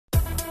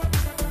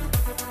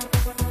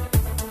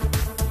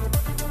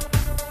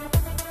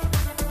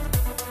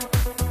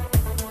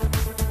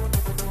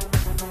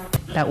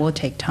That will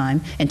take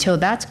time. Until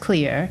that's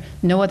clear,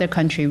 no other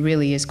country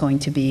really is going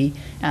to be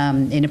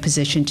in a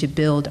position to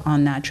build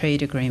on that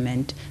trade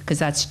agreement, because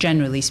that's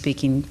generally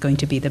speaking going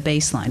to be the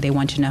baseline. They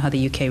want to know how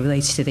the UK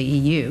relates to the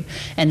EU.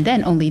 And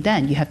then, only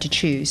then, you have to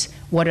choose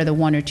what are the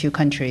 1 or 2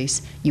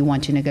 countries you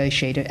want to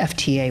negotiate an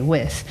FTA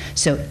with.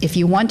 So if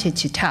you wanted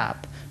to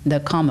tap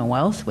the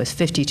Commonwealth with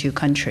 52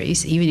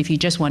 countries, even if you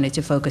just wanted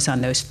to focus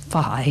on those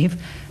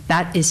 5,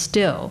 that is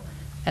still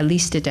at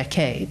least a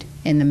decade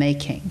in the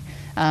making.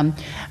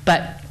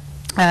 But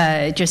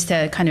just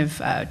to kind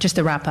of, just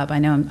to wrap up, I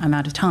know I'm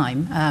out of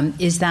time,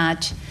 is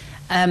that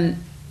I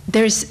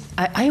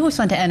always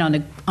want to end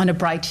on a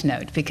bright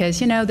note, because,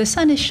 the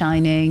sun is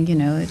shining,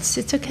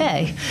 it's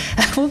okay.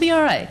 We'll be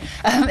all right.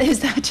 Is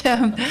that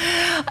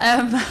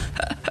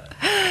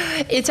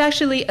it's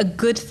actually a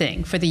good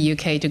thing for the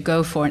UK to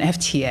go for an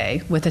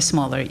FTA with a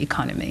smaller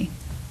economy.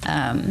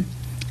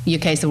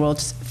 UK is the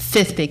world's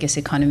 5th biggest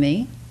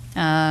economy.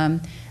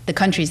 The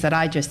countries that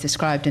I just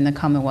described in the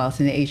Commonwealth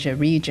and the Asia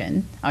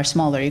region are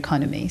smaller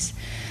economies.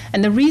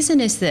 And the reason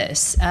is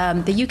this: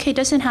 the UK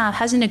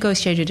hasn't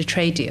negotiated a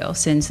trade deal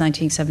since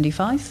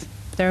 1975,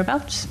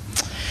 thereabouts.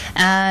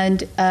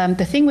 And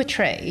the thing with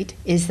trade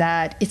is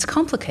that it's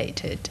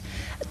complicated.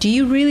 Do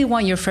you really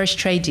want your first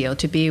trade deal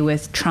to be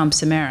with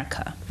Trump's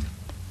America?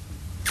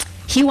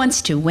 He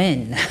wants to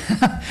win.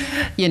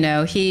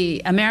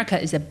 America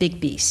is a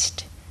big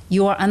beast.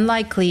 You are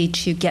unlikely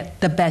to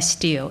get the best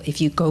deal if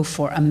you go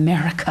for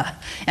America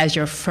as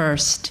your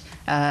first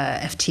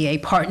FTA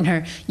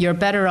partner. You're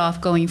better off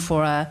going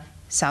for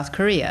South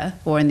Korea,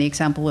 or in the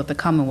example of the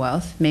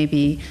Commonwealth,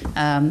 maybe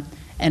an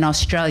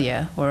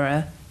Australia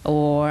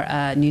or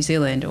New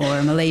Zealand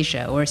or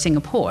Malaysia or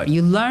Singapore.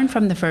 You learn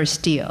from the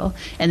first deal,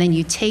 and then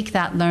you take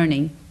that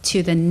learning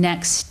to the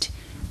next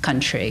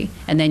country,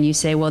 and then you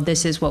say, well,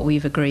 this is what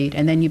we've agreed,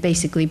 and then you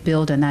basically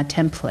build on that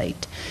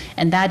template.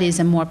 And that is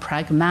a more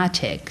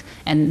pragmatic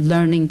and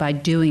learning by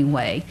doing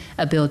way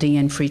of building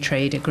in free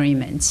trade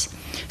agreements.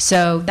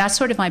 So that's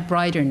sort of my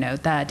brighter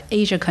note, that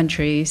Asia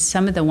countries,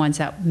 some of the ones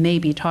that may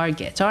be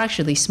targets, are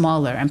actually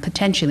smaller and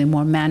potentially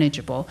more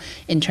manageable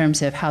in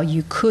terms of how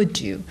you could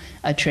do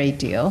a trade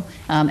deal.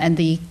 And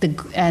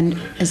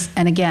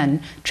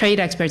again, trade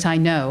experts I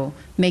know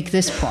make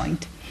this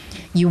point.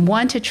 You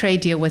want a trade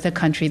deal with a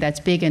country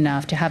that's big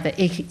enough to have the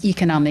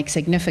economic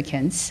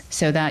significance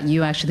so that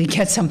you actually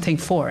get something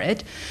for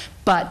it,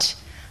 but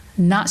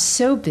not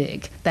so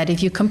big that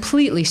if you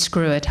completely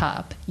screw it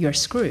up, you're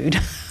screwed.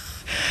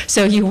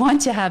 So you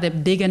want to have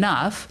it big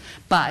enough,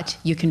 but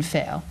you can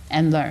fail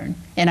and learn.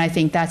 And I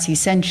think that's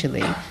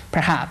essentially,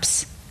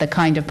 perhaps, the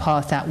kind of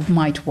path that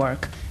might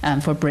work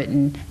for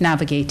Britain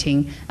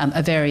navigating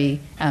a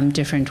very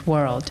different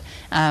world.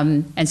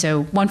 And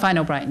so one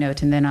final bright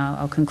note, and then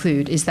I'll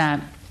conclude, is that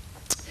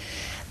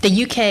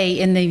the UK,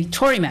 in the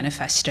Tory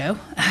manifesto,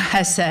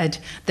 has said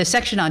the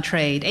section on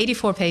trade,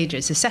 84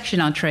 pages, the section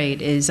on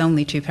trade is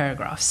only 2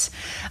 paragraphs.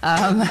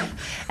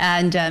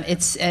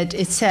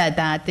 It said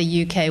that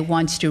the UK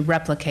wants to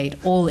replicate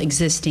all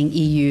existing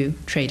EU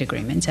trade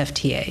agreements,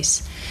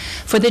 FTAs.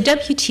 For the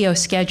WTO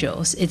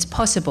schedules, it's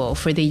possible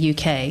for the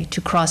UK to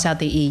cross out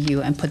the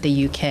EU and put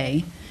the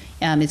UK.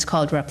 It's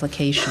called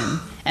replication,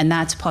 and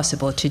that's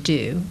possible to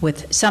do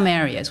with some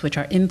areas which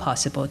are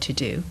impossible to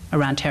do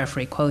around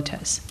tariff-free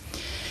quotas.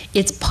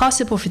 It's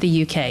possible for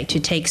the UK to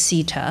take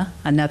CETA,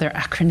 another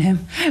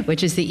acronym,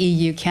 which is the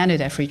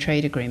EU-Canada Free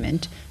Trade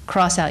Agreement,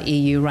 cross out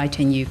EU, write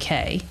in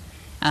UK,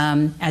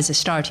 as a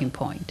starting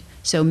point.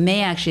 So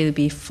may actually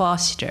be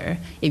faster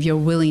if you're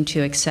willing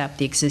to accept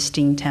the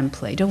existing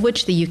template, of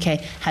which the UK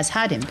has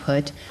had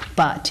input,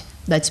 but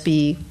let's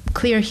be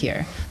clear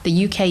here.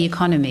 The UK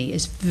economy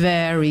is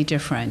very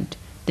different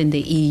than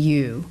the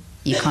EU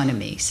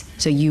economies.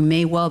 So you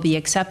may well be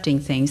accepting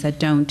things that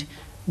don't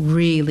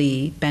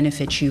really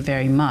benefit you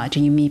very much,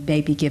 and you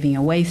may be giving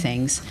away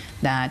things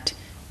that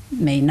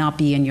may not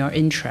be in your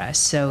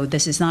interest. So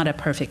this is not a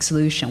perfect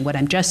solution. What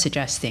I'm just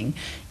suggesting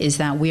is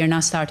that we are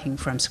not starting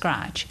from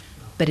scratch,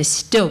 but it's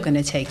still going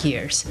to take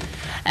years.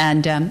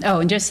 And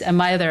and just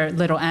my other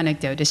little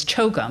anecdote is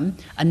CHOGM,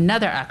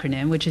 another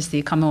acronym, which is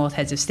the Commonwealth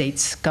Heads of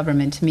States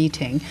Government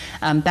Meeting,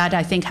 that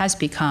I think has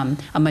become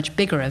a much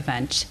bigger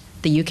event.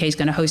 The UK is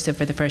going to host it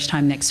for the first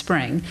time next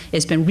spring.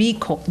 It's been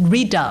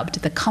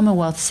redubbed the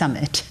Commonwealth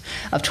Summit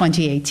of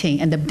 2018.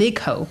 And the big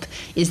hope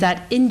is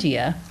that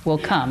India will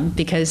come,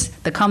 because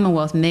the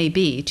Commonwealth may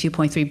be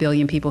 2.3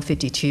 billion people,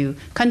 52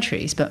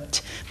 countries,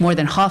 but more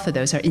than half of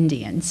those are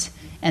Indians.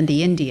 And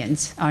the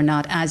Indians are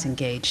not as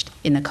engaged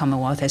in the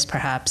Commonwealth as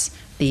perhaps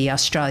the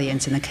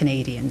Australians and the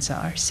Canadians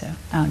are. So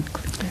I'll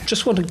include that.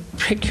 Just want to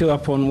pick you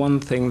up on one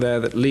thing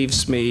there that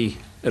leaves me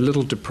a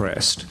little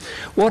depressed.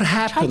 What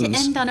happens? Try to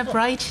end on a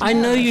bright note. I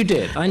know you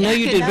did. I know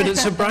you did, but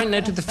it's a bright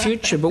note of the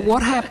future. But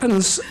what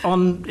happens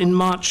in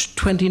March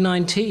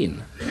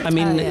 2019? I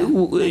mean,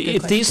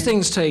 if these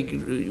things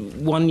take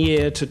 1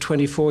 year to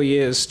 24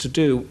 years to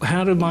do,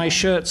 how do my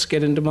shirts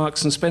get into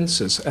Marks and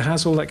Spencer's?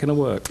 How's all that going to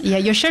work? Yeah,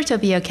 your shirts will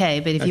be okay,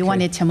 but if you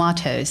wanted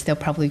tomatoes, they'll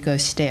probably go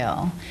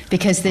stale.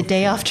 Because the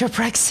day after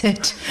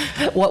Brexit,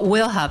 what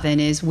will happen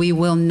is we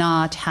will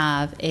not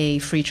have a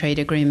free trade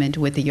agreement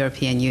with the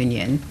European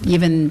Union.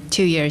 Even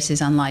 2 years is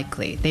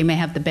unlikely. They may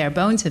have the bare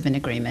bones of an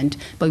agreement,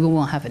 but we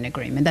won't have an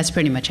agreement. That's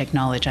pretty much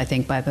acknowledged, I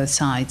think, by both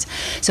sides.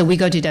 So we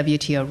go to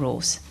WTO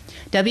rules.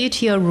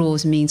 WTO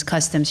rules means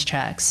customs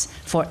checks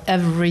for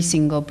every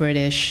single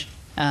British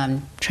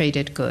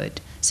traded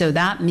good. So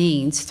that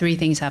means 3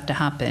 things have to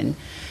happen.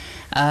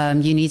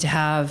 You need to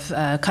have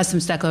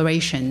customs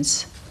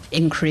declarations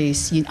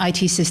increase,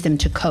 IT system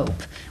to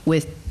cope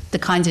with the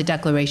kinds of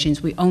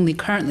declarations we only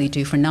currently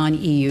do for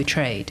non-EU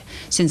trade.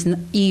 Since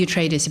EU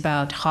trade is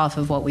about half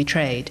of what we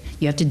trade,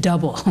 you have to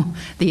double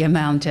the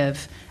amount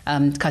of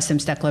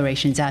customs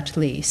declarations at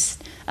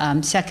least.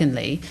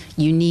 Secondly,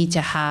 you need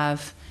to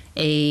have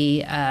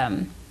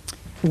a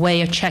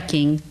way of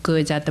checking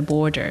goods at the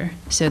border.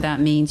 So that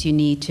means you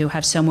need to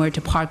have somewhere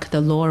to park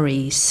the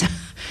lorries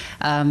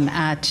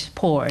at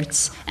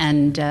ports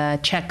and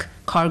check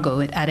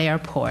cargo at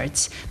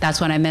airports.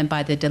 That's what I meant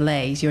by the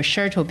delays. Your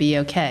shirt will be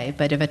okay,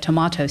 but if a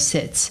tomato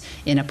sits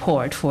in a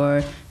port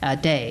for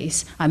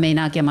days, I may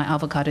not get my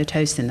avocado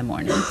toast in the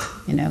morning.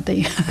 You know,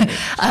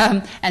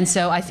 and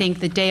so I think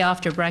the day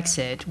after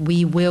Brexit,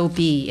 we will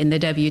be in the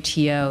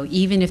WTO,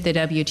 even if the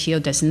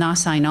WTO does not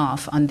sign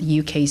off on the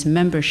UK's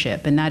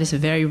membership, and that is a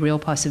very real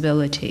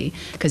possibility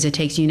because it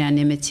takes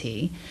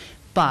unanimity.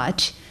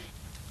 But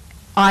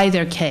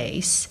either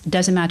case,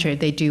 doesn't matter if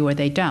they do or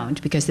they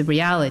don't, because the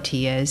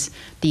reality is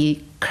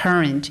the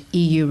current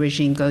EU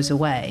regime goes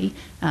away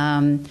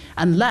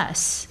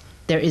unless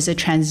there is a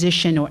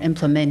transition or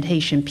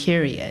implementation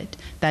period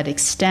that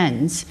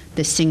extends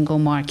the single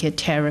market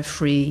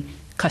tariff-free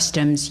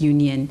customs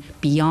union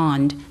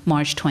beyond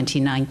March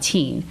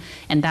 2019.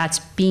 And that's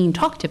being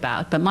talked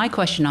about. But my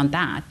question on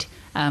that,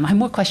 I have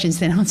more questions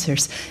than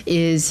answers,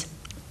 is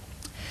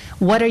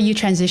what are you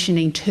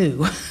transitioning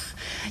to?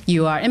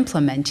 You are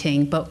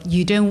implementing, but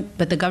you don't.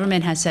 But the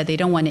government has said they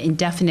don't want an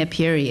indefinite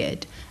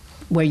period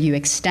where you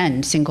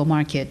extend single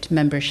market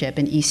membership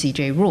and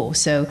ECJ rules.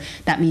 So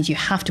that means you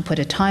have to put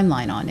a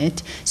timeline on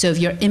it. So if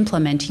you're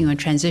implementing or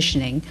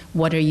transitioning,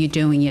 what are you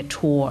doing it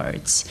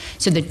towards?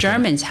 So the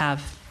Germans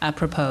have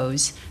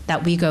proposed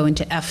that we go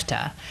into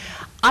EFTA.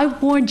 I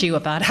warned you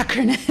about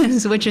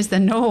acronyms, which is the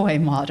Norway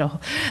model,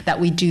 that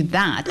we do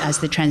that as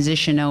the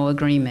transitional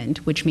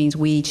agreement, which means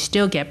we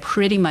still get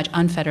pretty much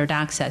unfettered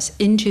access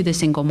into the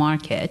single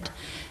market,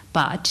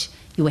 but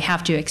you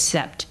have to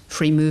accept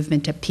free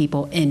movement of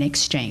people in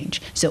exchange.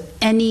 So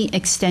any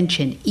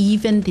extension,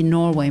 even the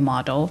Norway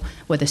model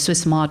or the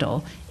Swiss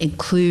model,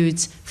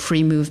 includes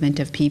free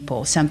movement of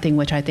people, something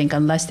which I think,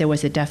 unless there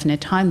was a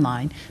definite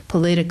timeline,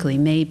 politically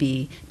may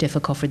be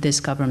difficult for this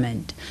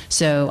government.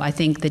 So I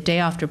think the day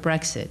after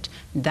Brexit,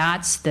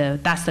 that's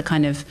the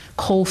kind of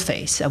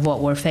coalface of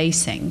what we're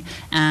facing.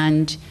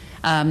 And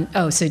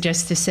so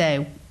just to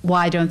say,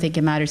 why I don't think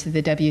it matters that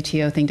the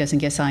WTO thing doesn't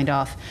get signed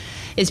off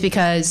is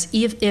because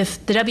if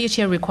the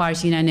WTO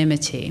requires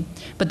unanimity,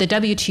 but the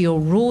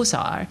WTO rules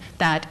are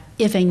that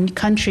if a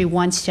country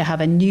wants to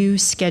have a new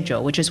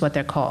schedule, which is what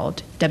they're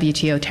called,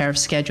 WTO tariff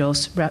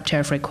schedules,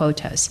 tariff rate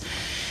quotas,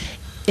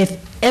 if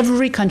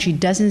every country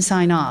doesn't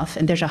sign off,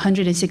 and there's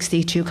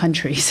 162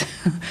 countries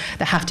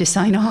that have to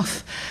sign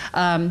off,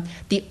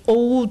 the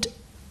old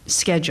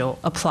schedule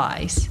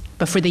applies.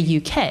 But for the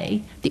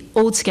UK, the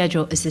old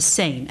schedule is the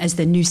same as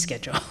the new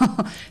schedule.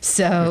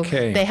 So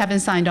they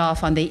haven't signed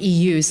off on the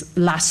EU's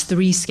last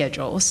 3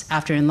 schedules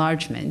after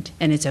enlargement,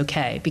 and it's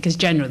okay, because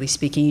generally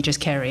speaking, you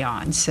just carry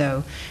on.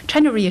 So I'm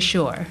trying to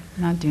reassure.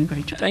 I'm not doing a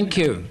great job. Thank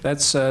you.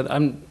 That's,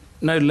 I'm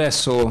no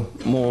less or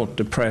more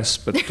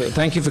depressed, but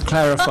thank you for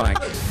clarifying.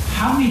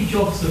 How many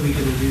jobs are we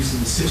going to lose in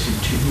the city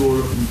to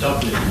Europe and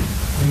Dublin?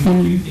 And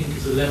what do you think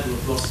is the level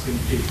of loss going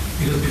to be?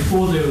 Because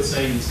before they were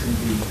saying it's going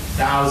to be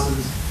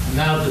thousands, and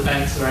now the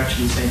banks are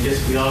actually saying, yes,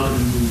 we are going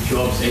to move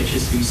jobs.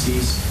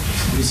 HSBC's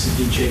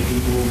recently, JP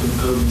Morgan,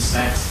 Goldman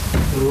Sachs,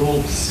 they're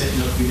all setting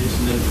up units,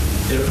 and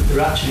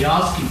they're actually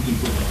asking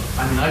people.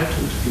 I mean, I've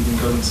talked to people in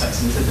Goldman Sachs,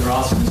 and they said they're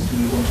asking us, do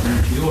we want to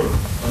move to Europe?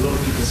 A lot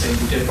of people are saying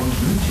we don't want to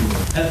move to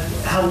Europe.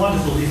 How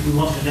wonderful, if we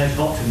want to note of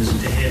optimism,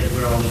 to hear that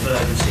we're on the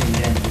verge of seeing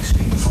the end of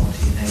extreme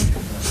poverty in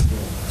Asia, first of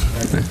all.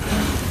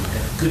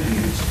 Good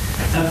news.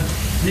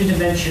 Linda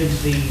mentioned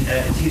the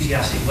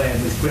enthusiastic way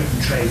in which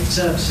Britain trades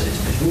services,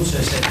 but you also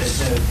said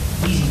there's no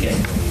easy game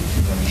for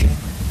integration.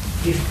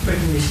 If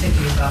Britain is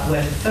thinking about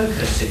where to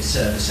focus its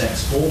service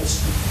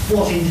exports,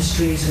 what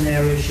industries and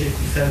areas should it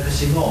be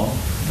focusing on,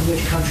 and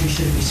which countries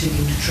should it be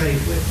seeking to trade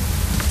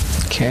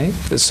with? Okay,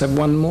 let's have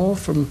one more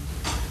from...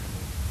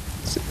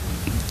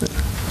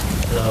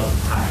 Hello,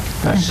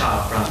 hi.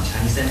 Shah from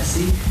Chinese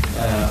Embassy.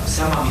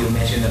 Some of you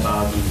mentioned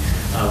about the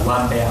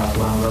One Belt,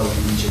 One Road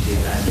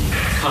initiative at the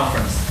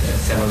conference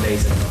several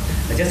days ago.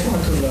 I just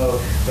want to know,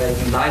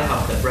 in light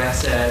of the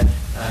Brexit,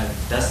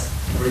 does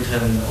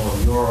Britain or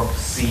Europe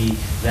see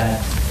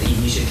that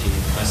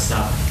initiative as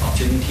some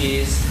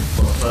opportunities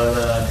for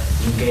further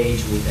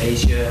engage with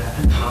Asia,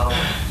 and how,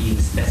 in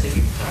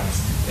specific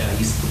terms,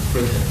 is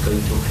Britain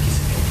going to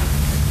participate?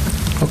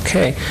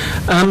 Okay.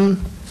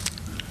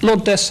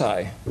 Lord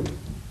Desai,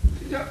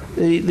 Yeah.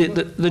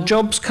 the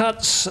jobs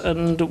cuts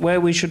and where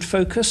we should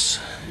focus?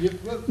 Yeah,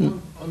 well,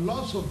 on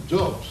loss of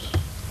jobs,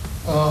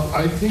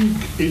 I think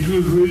it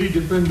will really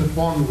depend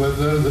upon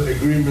whether the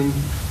agreement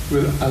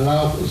will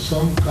allow for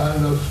some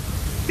kind of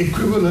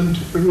equivalent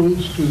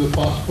rules to the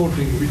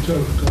passporting which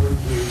are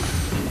currently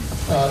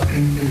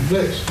in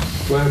place,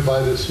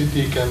 whereby the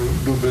city can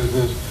do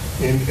business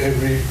in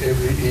every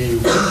EU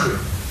country.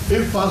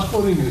 If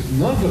passporting is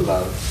not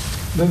allowed,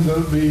 then there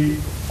will be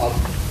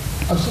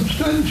a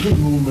substantial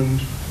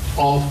movement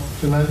of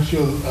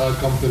financial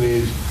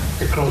companies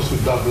across to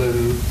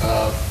Dublin,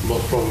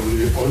 most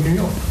probably, or New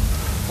York,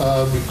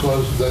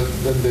 because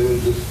then they will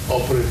just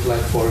operate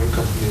like foreign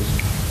companies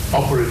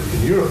operate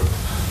in Europe.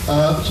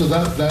 So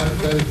that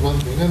is one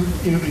thing, and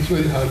it's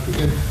very hard to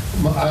get.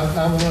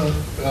 I'm on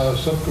a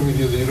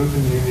subcommittee of the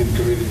European Union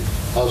Committee,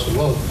 House of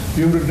Lords.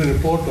 We written a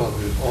report on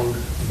this, on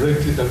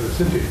Brexit and the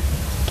city,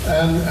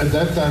 and at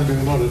that time we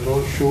were not at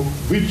all sure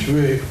which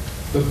way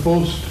the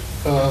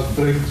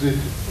post-Brexit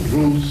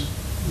rules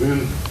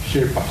will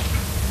shape up.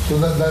 So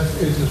that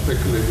is a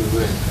speculative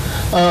way.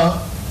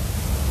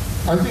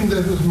 I think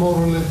that was more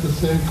or less the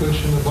same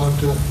question about...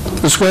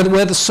 It's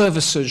where the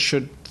services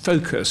should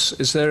focus.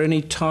 Is there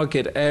any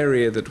target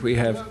area that we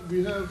have?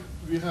 We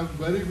have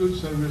very good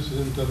services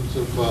in terms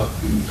of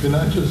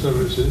financial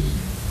services,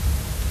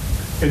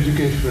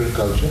 education and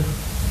culture,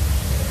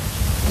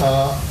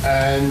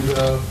 and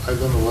I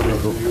don't know what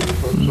other you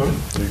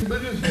sorry.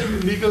 But you say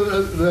legal,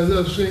 as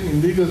I was saying,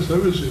 in legal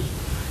services,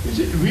 you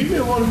see, we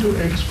may want to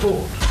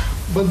export,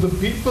 but the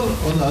people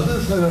on the other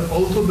side are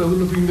also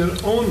developing their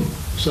own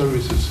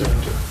services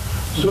sector.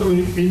 So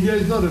India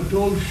is not at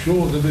all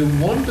sure that they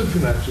want the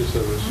financial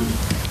services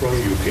from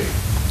UK.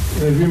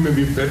 We may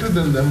be better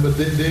than them, but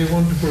they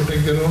want to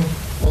protect their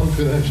own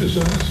financial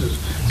services.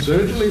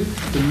 Certainly,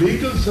 the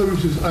legal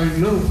services, I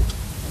know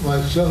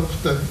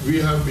myself that we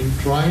have been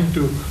trying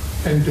to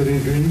enter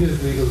into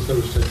India's legal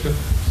service sector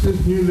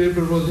since New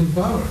Labour was in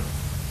power.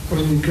 I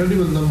mean,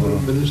 incredible number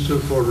of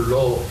ministers for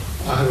law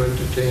I have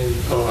entertained,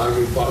 or I've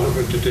been part of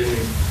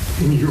entertaining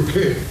in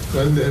UK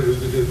when they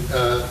visited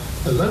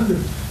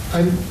London.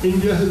 And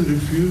India has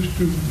refused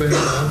to bear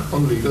down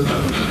on legal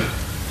services.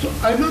 So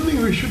I don't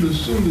think we should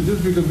assume that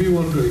just because we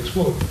want to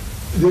export,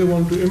 they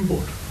want to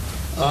import.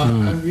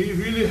 And we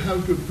really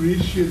have to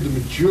appreciate the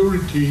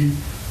maturity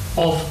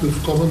of the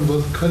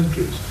Commonwealth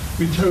countries,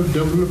 which have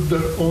developed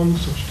their own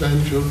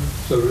substantial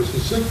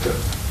services sector.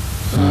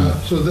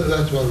 So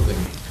that's one thing.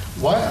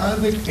 Why are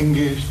they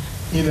engaged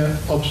in an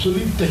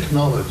obsolete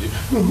technology?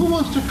 Well, who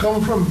wants to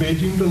come from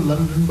Beijing to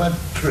London by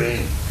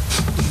train?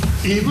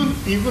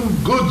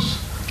 Even goods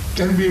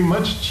can be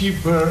much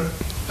cheaper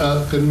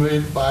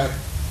conveyed by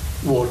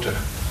water.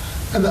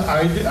 And the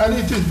idea, and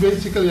it is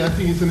basically, I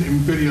think it's an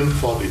imperial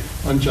folly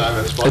on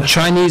China's part. A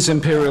Chinese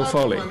imperial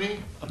folly. Money,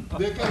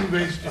 they can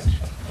waste it.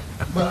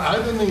 But I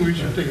don't think we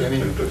should take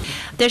any interest.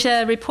 There's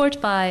a report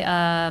by,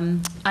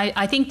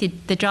 I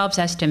think the jobs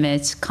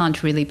estimates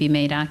can't really be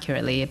made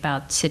accurately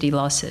about city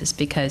losses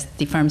because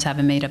the firms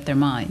haven't made up their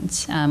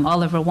minds.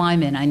 Oliver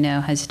Wyman, I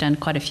know, has done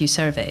quite a few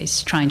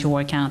surveys trying to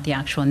work out the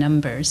actual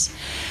numbers.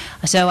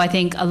 So I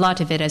think a lot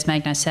of it, as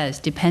Magna says,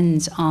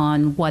 depends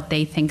on what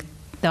they think,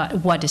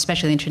 what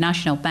especially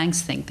international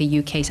banks think the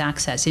UK's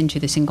access into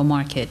the single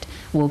market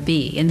will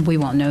be. And we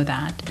won't know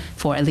that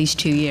for at least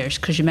 2 years.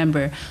 Because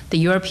remember, the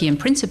European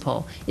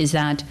principle is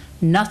that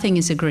nothing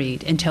is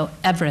agreed until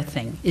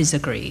everything is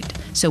agreed.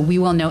 So we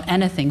won't know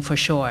anything for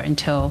sure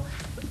until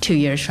 2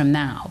 years from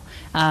now.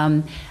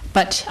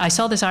 But I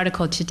saw this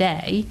article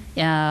today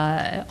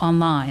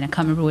online. I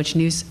can't remember which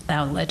news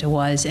outlet it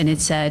was. And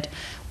it said,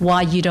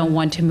 why you don't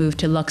want to move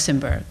to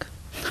Luxembourg.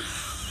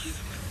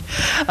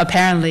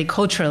 Apparently,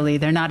 culturally,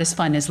 they're not as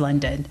fun as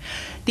London.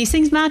 These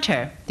things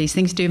matter. These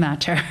things do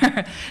matter.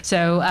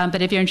 So,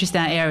 but if you're interested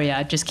in that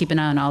area, just keep an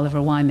eye on Oliver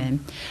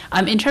Wyman.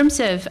 In terms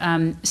of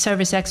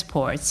service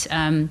exports,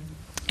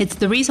 it's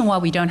the reason why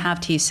we don't have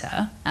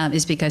TISA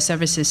is because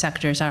services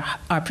sectors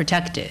are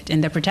protected.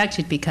 And they're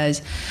protected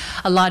because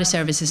a lot of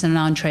services are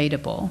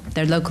non-tradable.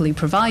 They're locally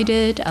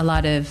provided. A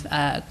lot of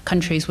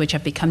countries which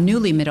have become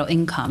newly middle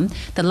income,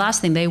 the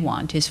last thing they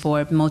want is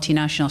for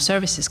multinational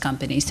services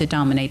companies to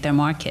dominate their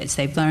markets.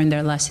 They've learned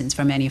their lessons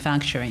from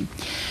manufacturing.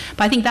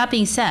 But I think that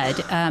being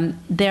said,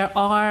 there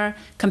are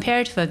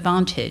comparative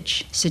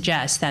advantage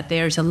suggests that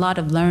there's a lot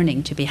of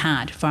learning to be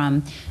had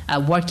from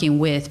working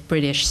with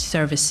British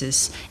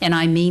services. And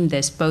I mean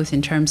this both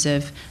in terms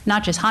of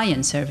not just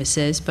high-end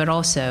services, but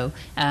also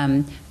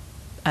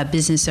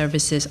business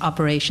services,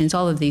 operations,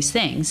 all of these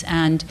things.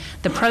 And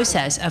the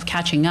process of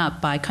catching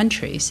up by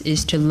countries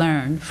is to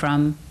learn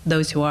from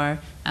those who are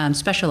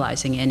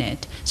specializing in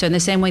it. So in the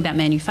same way that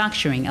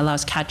manufacturing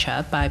allows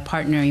catch-up by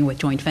partnering with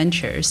joint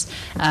ventures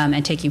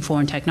and taking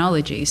foreign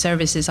technology,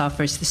 services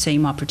offers the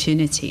same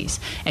opportunities,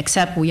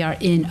 except we are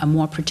in a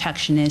more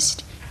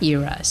protectionist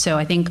era. So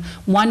I think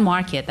one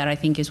market that I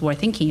think is worth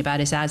thinking about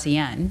is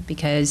ASEAN,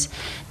 because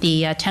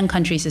the 10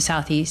 countries of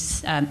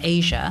Southeast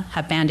Asia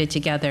have banded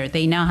together.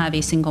 They now have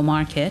a single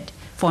market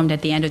formed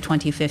at the end of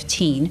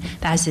 2015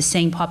 that has the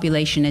same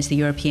population as the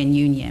European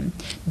Union.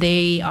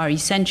 They are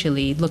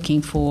essentially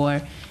looking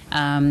for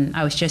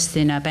I was just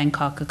in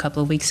Bangkok a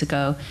couple of weeks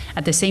ago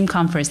at the same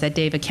conference that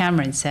David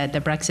Cameron said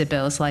the Brexit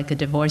bill is like a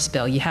divorce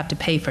bill. You have to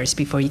pay first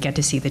before you get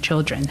to see the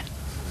children.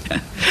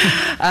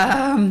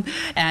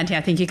 And yeah,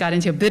 I think he got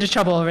into a bit of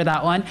trouble over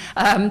that one.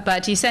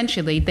 But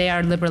essentially, they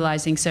are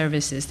liberalizing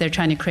services. They're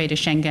trying to create a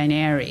Schengen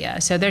area.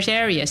 So there's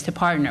areas to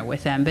partner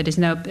with them, but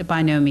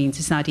by no means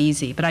it's not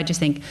easy. But I just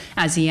think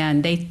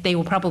ASEAN, they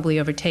will probably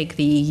overtake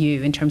the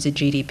EU in terms of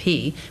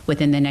GDP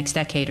within the next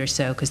decade or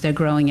so, because they're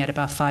growing at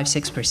about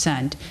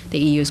 5-6%. The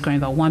EU is growing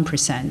about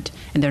 1%,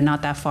 and they're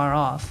not that far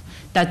off.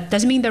 That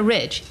doesn't mean they're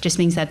rich, just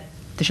means that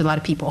there's a lot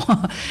of people.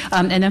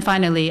 And then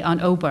finally, on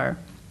OBAR.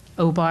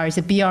 OBAR, is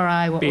it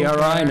BRI?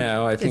 BRI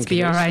now, I think it's BRI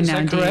now. Is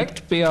that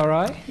correct?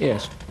 BRI?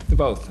 Yes,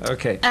 both.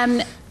 Okay.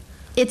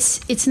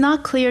 It's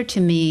not clear to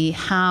me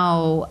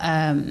how,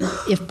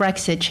 if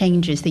Brexit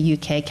changes the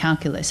UK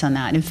calculus on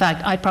that. In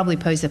fact, I'd probably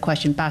pose the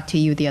question back to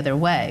you the other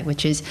way,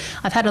 which is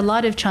I've had a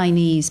lot of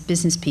Chinese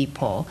business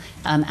people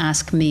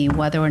ask me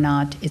whether or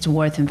not it's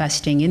worth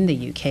investing in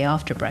the UK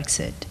after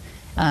Brexit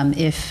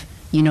if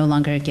you no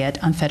longer get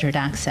unfettered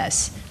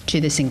access to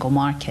the single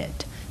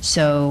market.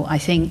 So I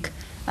think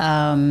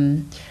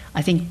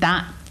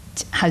that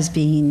has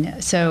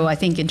been, so I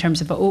think in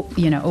terms of,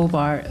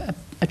 OBAR,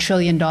 $1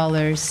 trillion,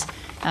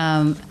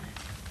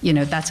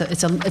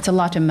 it's a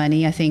lot of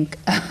money, I think.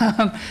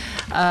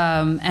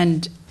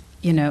 And,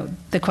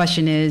 the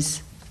question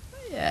is,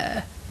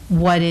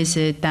 what is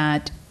it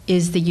that,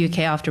 is the UK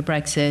after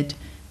Brexit,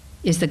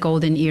 is the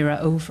golden era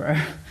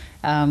over?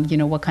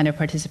 What kind of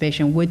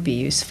participation would be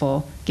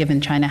useful,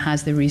 given China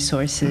has the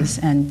resources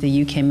and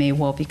the UK may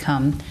well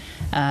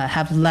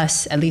have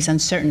less, at least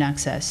uncertain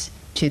access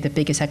to the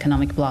biggest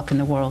economic bloc in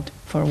the world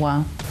for a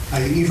while. I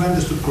think, if I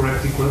understood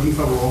correctly, correct me if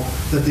I'm wrong,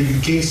 that the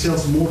UK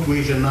sells more to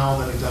Asia now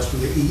than it does to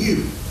the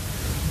EU.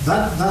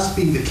 That's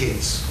been the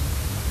case.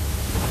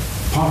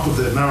 Part of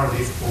the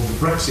narrative of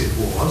the Brexit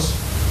was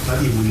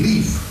that if we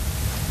leave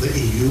the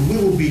EU, we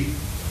will be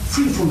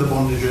free from the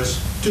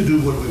bondages to do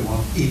what we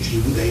want, e.g.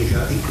 with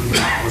Asia, including,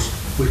 of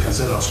course, we can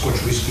sell our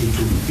Scotch whisky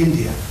to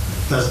India.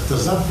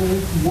 Does that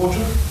hold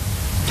water?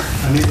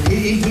 I mean,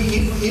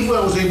 if I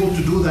was able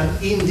to do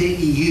that in the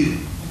EU,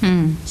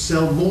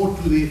 sell more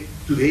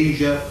to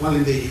Asia while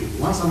in the EU,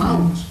 once I'm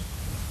out,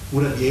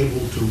 would I be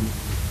able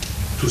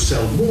to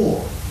sell more?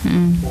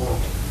 Or,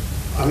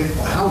 I mean,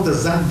 how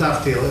does that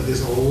dovetail?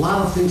 There's a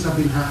lot of things have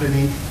been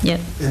happening,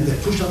 and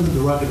they're pushed under the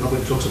rug and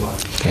nobody talks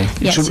about it. Okay.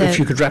 Yeah, so if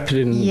you could wrap it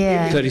in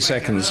 30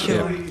 seconds.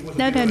 Sure.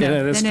 No,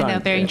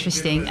 very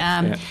interesting.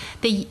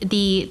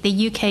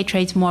 The UK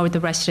trades more with the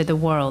rest of the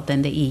world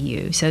than the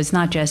EU. So it's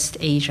not just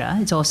Asia,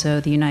 it's also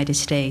the United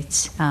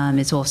States.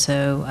 It's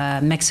also,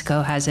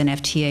 Mexico has an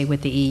FTA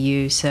with the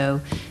EU.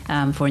 So,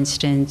 for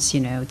instance,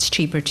 it's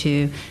cheaper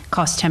to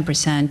cost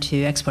 10%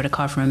 to export a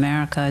car from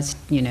America.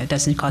 It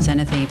doesn't cost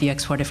anything if you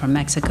export it from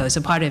Mexico.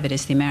 So part of it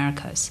is the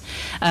Americas.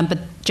 But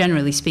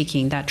generally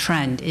speaking, that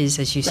trend is,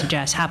 as you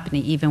suggest,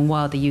 happening even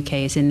while the UK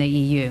is in the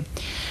EU.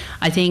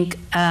 I think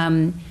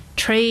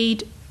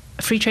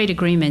free trade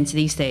agreements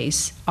these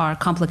days are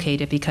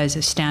complicated because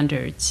of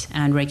standards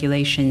and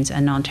regulations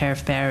and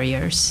non-tariff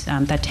barriers.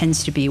 That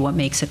tends to be what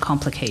makes it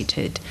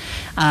complicated.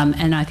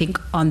 And I think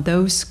on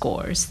those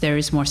scores, there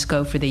is more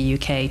scope for the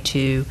UK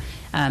to,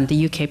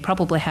 the UK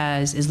probably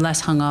is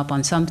less hung up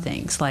on some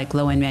things like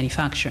low-end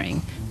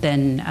manufacturing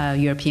than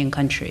European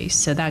countries.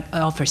 So that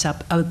offers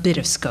up a bit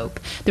of scope.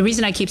 The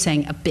reason I keep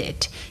saying a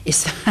bit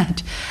is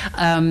that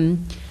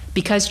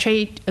because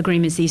trade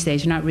agreements these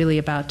days are not really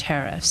about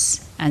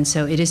tariffs, and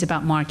so it is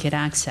about market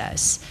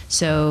access.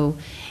 So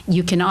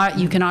you can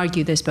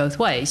argue this both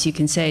ways. You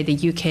can say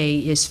the UK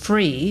is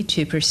free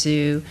to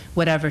pursue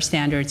whatever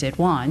standards it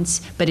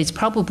wants, but it's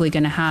probably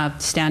going to have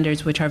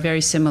standards which are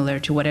very similar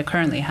to what it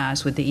currently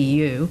has with the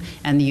EU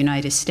and the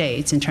United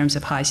States in terms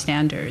of high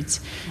standards.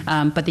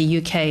 But the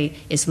UK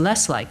is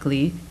less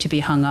likely to be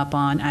hung up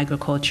on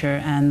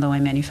agriculture and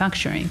low-end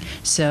manufacturing.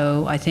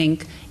 So I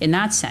think in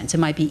that sense, it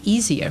might be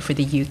easier for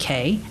the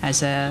UK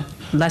as a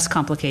less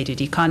complicated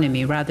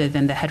economy rather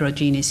than the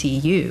heterogeneous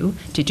EU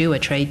to do a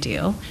trade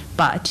deal.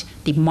 But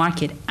the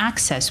market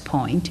access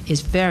point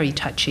is very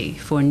touchy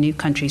for new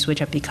countries which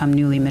have become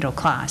newly middle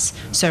class.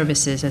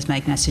 Services, as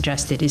Meghna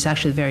suggested, is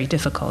actually very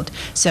difficult.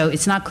 So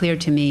it's not clear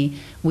to me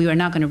we are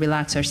not going to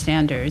relax our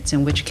standards,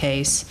 in which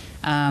case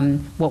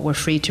what we're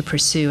free to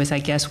pursue is, I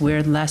guess,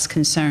 we're less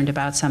concerned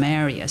about some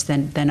areas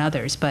than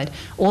others. But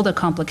all the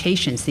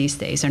complications these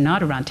days are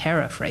not around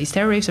tariff rates.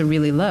 Tariff rates are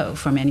really low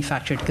for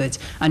manufactured goods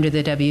under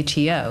the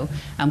WTO.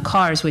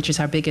 Cars, which is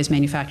our biggest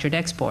manufactured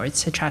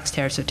exports, attracts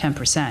tariffs of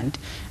 10%.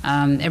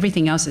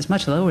 Everything else is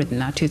much lower than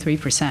that,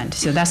 2-3%.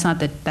 So that's not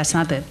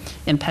the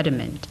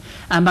impediment.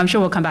 I'm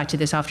sure we'll come back to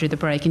this after the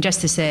break. And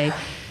just to say,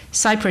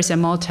 Cyprus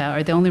and Malta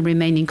are the only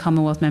remaining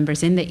Commonwealth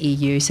members in the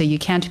EU, so you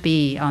can't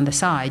be on the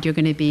side. You're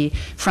going to be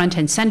front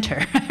and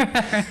center,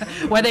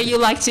 whether you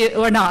like to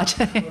or not.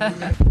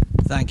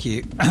 Thank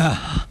you.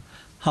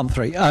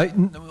 Humphrey.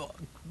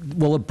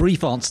 Well, a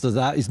brief answer to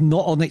that is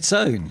not on its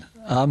own.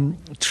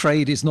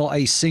 Trade is not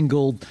a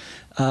single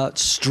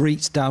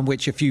street down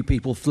which a few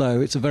people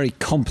flow. It's a very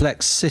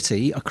complex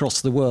city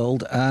across the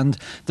world, and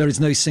there is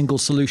no single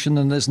solution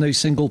and there's no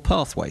single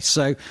pathway.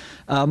 So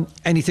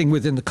anything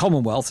within the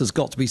Commonwealth has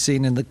got to be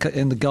seen in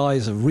the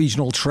guise of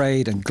regional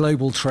trade and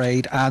global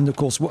trade, and of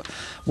course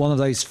one of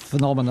those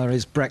phenomena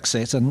is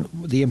Brexit and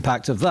the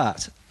impact of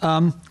that.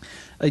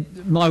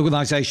 My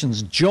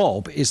organisation's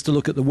job is to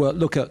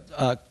look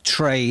at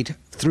trade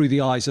through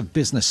the eyes of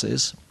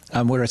businesses.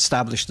 And we're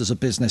established as a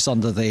business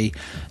under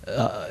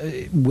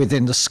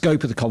within the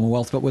scope of the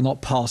Commonwealth, but we're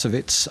not part of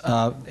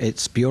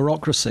its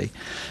bureaucracy.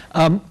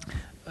 I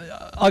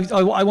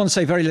want to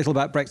say very little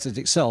about Brexit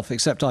itself,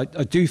 except I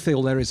do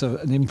feel there is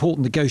an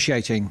important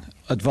negotiating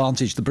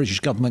advantage the British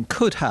government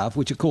could have,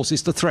 which of course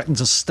is to threaten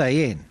to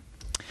stay in.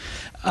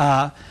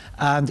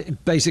 And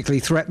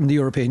basically threaten the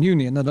European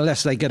Union that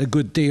unless they get a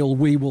good deal,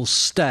 we will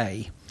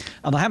stay.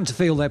 And I happen to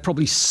feel they're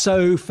probably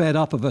so fed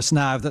up of us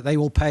now that they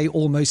will pay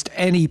almost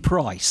any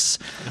price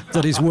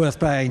that is worth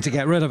paying to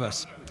get rid of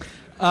us.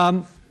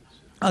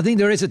 I think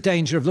there is a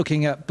danger of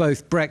looking at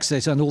both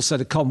Brexit and also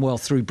the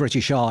Commonwealth through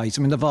British eyes.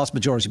 I mean, the vast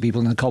majority of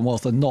people in the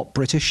Commonwealth are not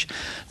British.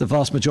 The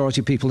vast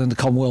majority of people in the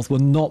Commonwealth were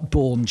not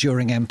born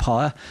during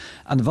empire.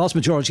 And the vast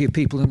majority of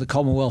people in the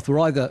Commonwealth were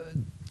either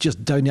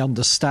just don't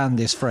understand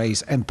this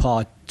phrase,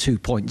 Empire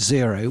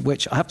 2.0,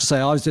 which I have to say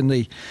I was in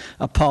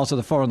a part of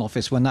the Foreign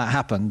Office when that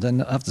happened,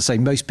 and I have to say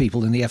most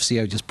people in the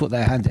FCO just put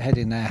their head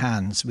in their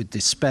hands with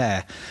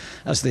despair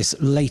as this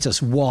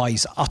latest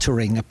wise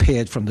uttering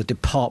appeared from the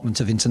Department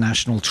of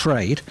International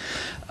Trade.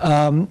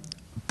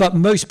 But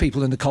most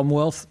people in the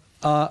Commonwealth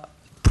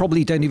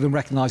probably don't even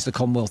recognise the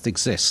Commonwealth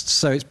exists,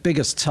 so its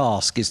biggest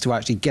task is to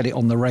actually get it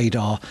on the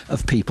radar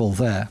of people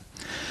there.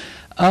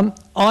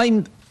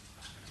 I'm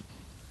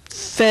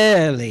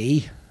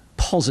fairly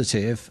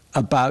positive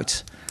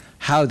about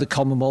how the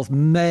Commonwealth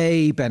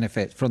may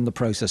benefit from the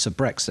process of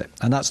Brexit.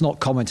 And that's not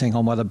commenting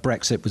on whether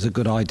Brexit was a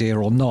good idea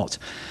or not.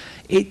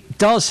 It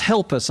does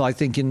help us, I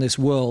think, in this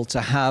world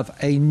to have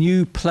a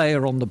new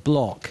player on the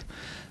block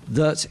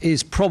that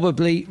is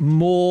probably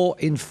more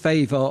in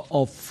favour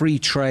of free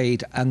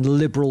trade and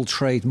liberal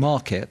trade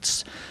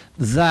markets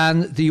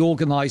than the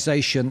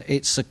organisation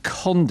it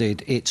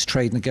seconded its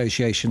trade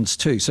negotiations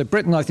to. So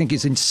Britain, I think,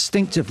 is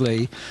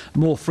instinctively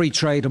more free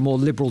trade and more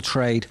liberal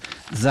trade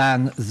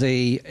than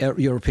the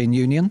European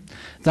Union.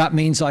 That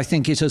means I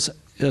think it has,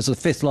 as the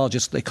fifth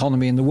largest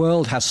economy in the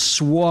world, has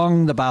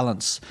swung the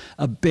balance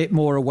a bit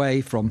more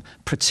away from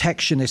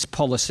protectionist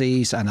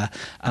policies and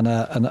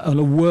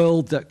a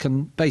world that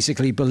can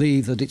basically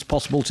believe that it's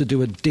possible to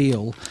do a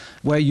deal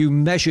where you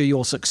measure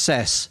your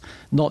success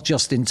not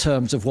just in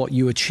terms of what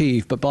you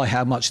achieve, but by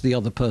how much the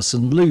other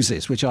person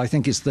loses, which I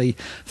think is the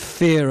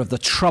fear of the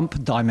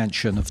Trump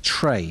dimension of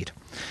trade.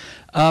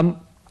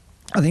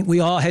 I think we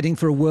are heading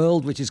for a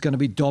world which is going to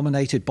be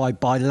dominated by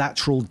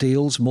bilateral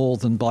deals more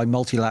than by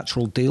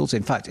multilateral deals.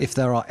 In fact, if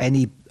there are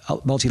any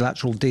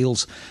multilateral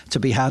deals to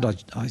be had,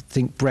 I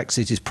think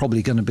Brexit is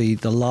probably going to be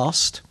the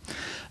last.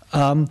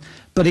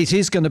 But it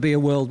is going to be a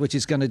world which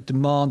is going to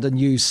demand and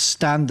use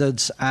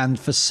standards and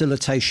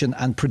facilitation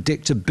and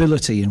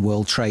predictability in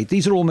world trade.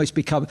 These are almost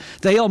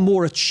they are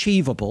more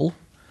achievable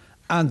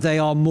and they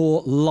are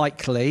more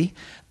likely,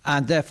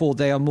 and therefore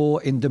they are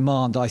more in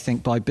demand, I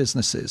think, by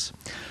businesses.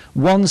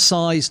 One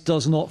size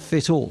does not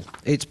fit all.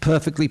 It's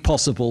perfectly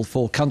possible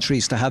for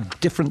countries to have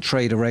different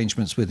trade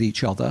arrangements with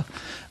each other,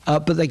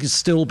 but they can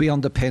still be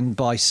underpinned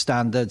by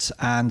standards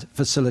and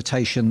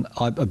facilitation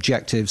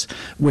objectives,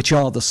 which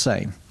are the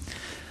same.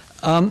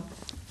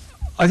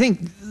 I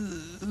think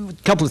a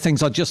couple of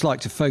things I'd just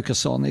like to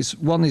focus on is,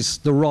 one is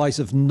the rise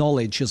of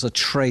knowledge as a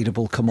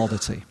tradable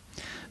commodity.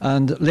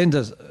 And Linda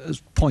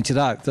has pointed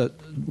out that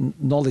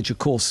knowledge, of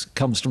course,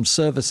 comes from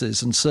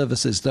services, and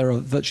services, there are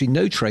virtually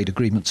no trade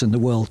agreements in the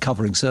world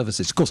covering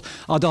services. Of course,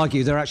 I'd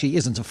argue there actually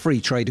isn't a free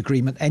trade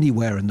agreement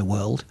anywhere in the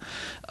world,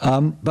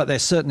 but there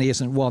certainly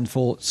isn't one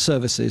for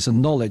services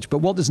and knowledge. But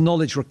what does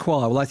knowledge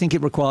require? Well, I think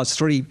it requires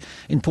three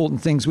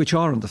important things which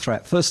are under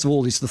threat. First of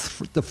all is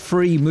the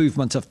free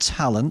movement of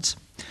talent,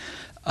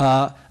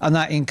 and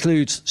that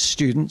includes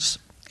students.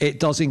 It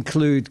does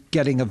include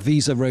getting a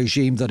visa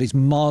regime that is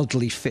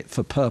mildly fit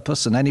for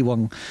purpose, and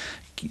anyone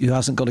who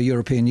hasn't got a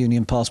European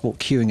Union passport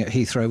queuing at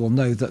Heathrow will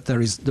know that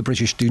the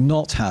British do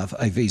not have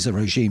a visa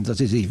regime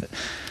that is even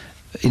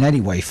in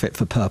any way fit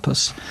for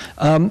purpose.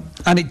 And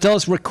it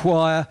does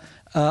require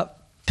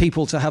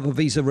people to have a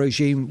visa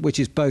regime which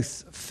is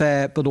both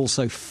fair but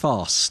also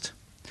fast.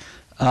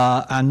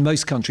 And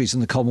most countries in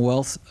the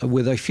Commonwealth,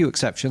 with a few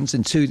exceptions,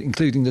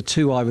 including the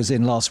two I was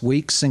in last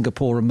week,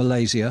 Singapore and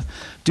Malaysia,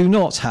 do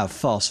not have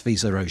fast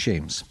visa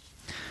regimes.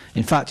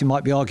 In fact, it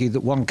might be argued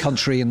that one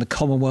country in the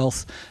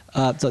Commonwealth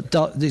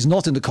that is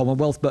not in the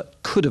Commonwealth but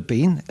could have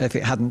been if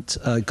it hadn't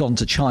gone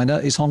to China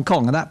is Hong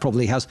Kong. And that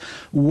probably has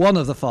one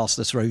of the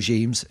fastest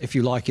regimes, if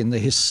you like, in the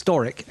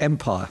historic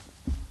empire.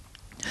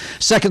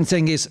 Second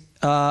thing is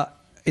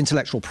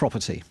intellectual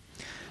property.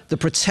 The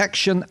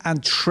protection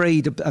and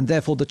trade, and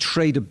therefore the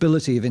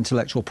tradability of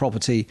intellectual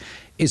property,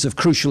 is of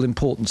crucial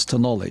importance to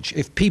knowledge.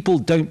 If people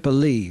don't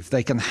believe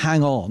they can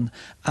hang on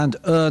and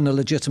earn a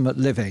legitimate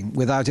living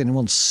without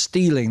anyone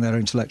stealing their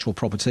intellectual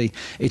property,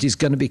 it is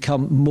going to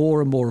become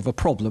more and more of a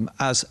problem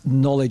as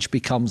knowledge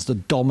becomes the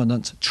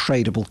dominant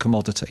tradable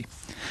commodity.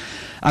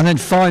 And then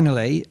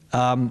finally,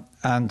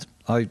 and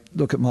I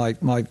look at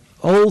my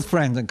old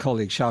friend and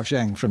colleague Xiao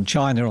Zheng from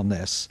China on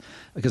this,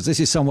 because this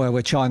is somewhere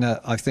where China,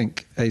 I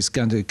think, is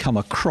going to become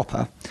a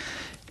cropper,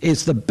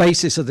 is the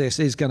basis of this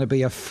is going to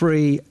be a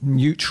free,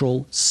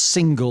 neutral,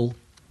 single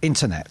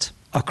internet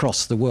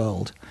across the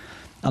world.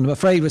 And I'm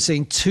afraid we're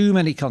seeing too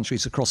many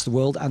countries across the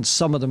world, and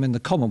some of them in the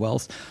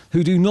Commonwealth,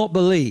 who do not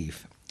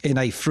believe in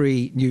a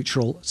free,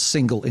 neutral,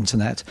 single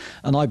internet.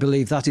 And I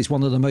believe that is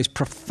one of the most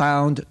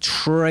profound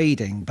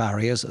trading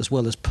barriers as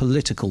well as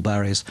political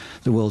barriers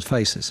the world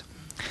faces.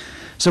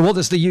 So what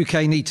does the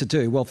UK need to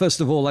do? Well, first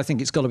of all, I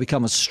think it's got to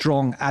become a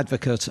strong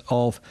advocate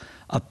of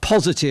a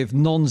positive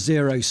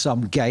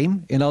non-zero-sum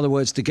game. In other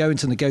words, to go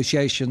into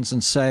negotiations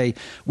and say,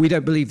 we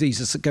don't believe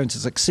these are going to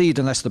succeed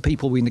unless the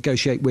people we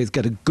negotiate with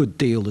get a good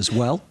deal as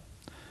well.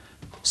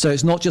 So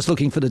it's not just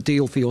looking for the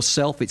deal for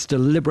yourself, it's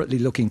deliberately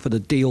looking for the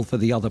deal for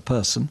the other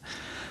person.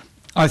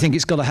 I think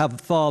it's got to have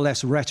far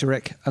less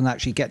rhetoric and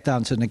actually get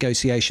down to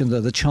negotiation,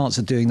 though the chance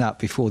of doing that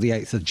before the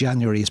 8th of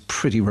January is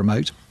pretty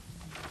remote.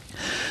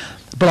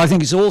 But I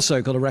think it's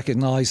also got to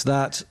recognise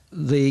that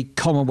the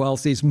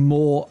Commonwealth is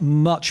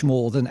much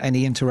more than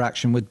any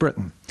interaction with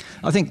Britain.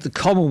 I think the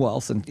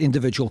Commonwealth and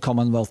individual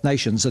Commonwealth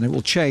nations, and it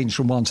will change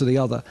from one to the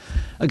other,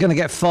 are going to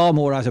get far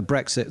more out of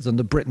Brexit than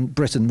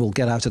Britain will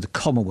get out of the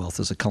Commonwealth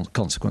as a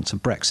consequence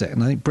of Brexit.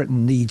 And I think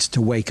Britain needs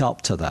to wake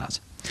up to that.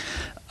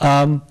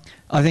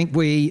 I think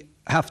we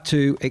have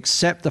to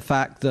accept the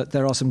fact that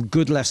there are some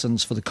good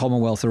lessons for the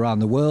Commonwealth around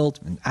the world,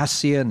 in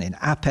ASEAN, in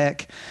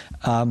APEC,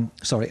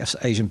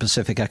 Asian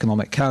Pacific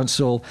Economic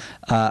Council,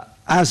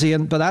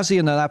 ASEAN, but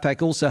ASEAN and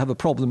APEC also have a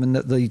problem in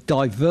that the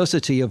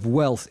diversity of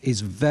wealth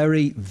is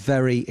very,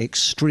 very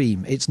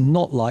extreme. It's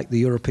not like the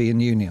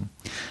European Union.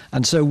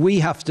 And so we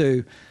have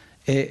to,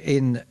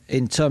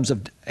 in terms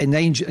of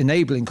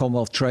enabling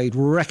Commonwealth trade,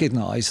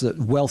 recognise that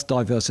wealth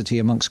diversity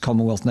amongst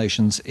Commonwealth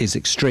nations is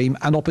extreme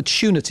and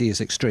opportunity is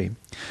extreme.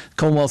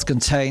 Commonwealth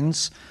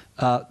contains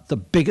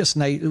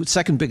the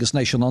second biggest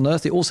nation on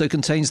earth. It also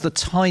contains the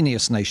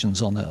tiniest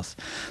nations on earth.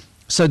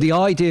 So the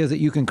idea that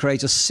you can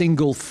create a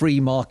single free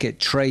market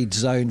trade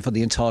zone for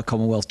the entire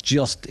Commonwealth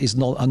just is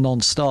not a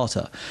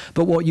non-starter.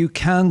 But what you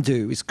can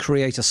do is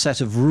create a set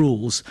of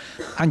rules,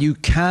 and you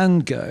can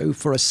go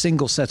for a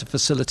single set of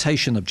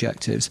facilitation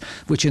objectives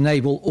which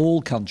enable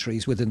all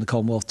countries within the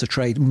Commonwealth to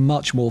trade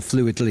much more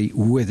fluidly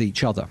with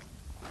each other.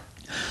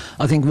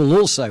 I think will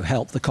also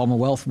help the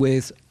Commonwealth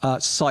with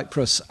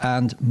Cyprus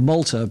and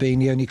Malta being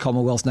the only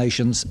Commonwealth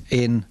nations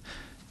in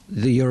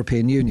the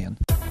European Union.